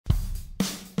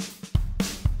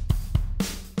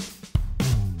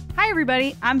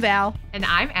everybody. I'm Val. And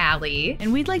I'm Allie.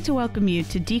 And we'd like to welcome you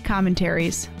to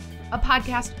DCOMmentaries, a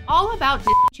podcast all about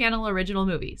Disney Channel original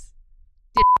movies.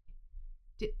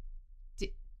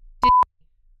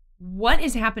 What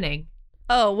is happening?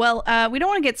 Oh, well, we don't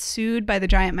want to get sued by the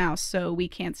giant mouse, so we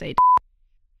can't say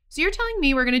So you're telling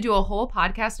me we're going to do a whole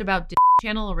podcast about Disney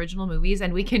Channel original movies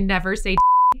and we can never say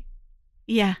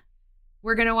Yeah.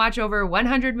 We're going to watch over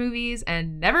 100 movies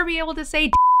and never be able to say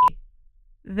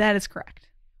That is correct.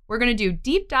 We're going to do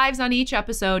deep dives on each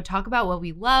episode, talk about what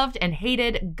we loved and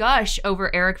hated, gush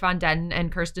over Eric Von Detten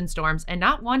and Kirsten Storms, and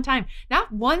not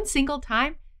one single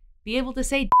time, be able to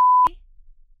say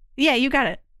Yeah, you got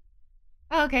it.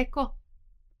 Oh, okay, cool.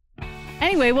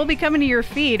 Anyway, we'll be coming to your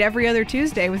feed every other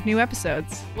Tuesday with new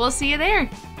episodes. We'll see you there.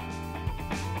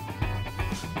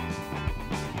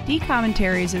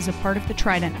 DCOMmentaries is a part of the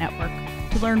Trident network.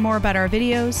 To learn more about our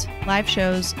videos, live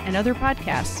shows, and other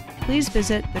podcasts, please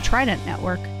visit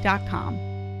thetridentnetwork.com.